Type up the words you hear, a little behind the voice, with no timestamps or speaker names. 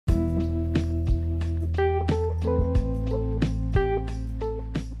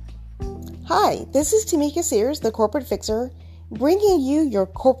Hi, this is Tamika Sears, the Corporate Fixer, bringing you your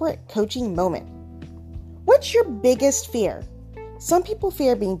corporate coaching moment. What's your biggest fear? Some people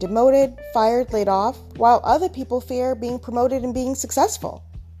fear being demoted, fired, laid off, while other people fear being promoted and being successful.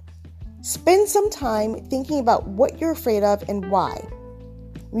 Spend some time thinking about what you're afraid of and why.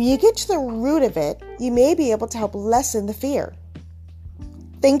 When you get to the root of it, you may be able to help lessen the fear.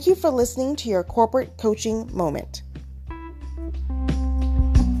 Thank you for listening to your corporate coaching moment.